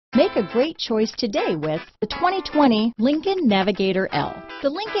Make a great choice today with the 2020 Lincoln Navigator L. The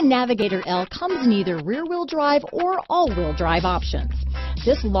Lincoln Navigator L comes in either rear-wheel drive or all-wheel drive options.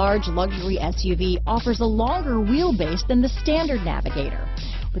 This large luxury SUV offers a longer wheelbase than the standard Navigator.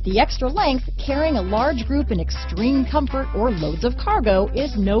 With the extra length, carrying a large group in extreme comfort or loads of cargo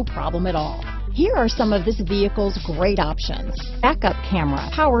is no problem at all. Here are some of this vehicle's great options: backup camera,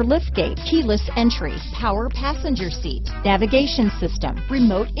 power liftgate, keyless entry, power passenger seat, navigation system,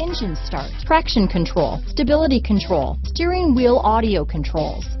 remote engine start, traction control, stability control, steering wheel audio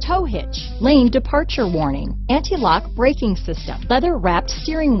controls, tow hitch, lane departure warning, anti-lock braking system, leather-wrapped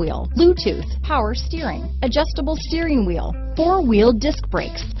steering wheel, Bluetooth, power steering, adjustable steering wheel, four-wheel disc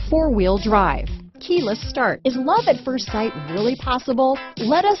brakes, four-wheel drive, keyless start. Is love at first sight really possible?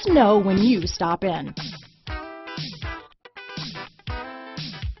 Let us know when you stop in.